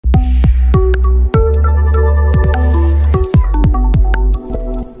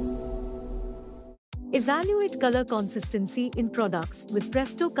Evaluate color consistency in products with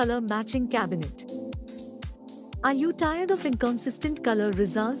Presto Color Matching Cabinet. Are you tired of inconsistent color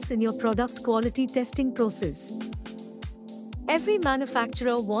results in your product quality testing process? Every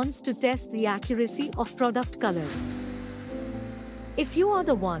manufacturer wants to test the accuracy of product colors. If you are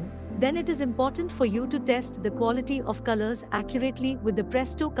the one, then it is important for you to test the quality of colors accurately with the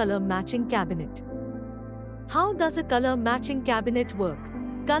Presto Color Matching Cabinet. How does a color matching cabinet work?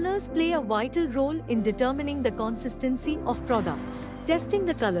 Colors play a vital role in determining the consistency of products. Testing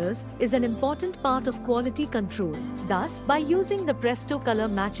the colors is an important part of quality control. Thus, by using the Presto Color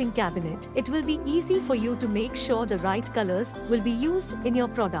Matching Cabinet, it will be easy for you to make sure the right colors will be used in your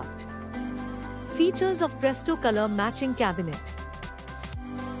product. Features of Presto Color Matching Cabinet.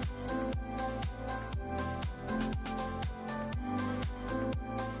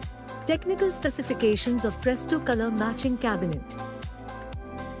 Technical specifications of Presto Color Matching Cabinet.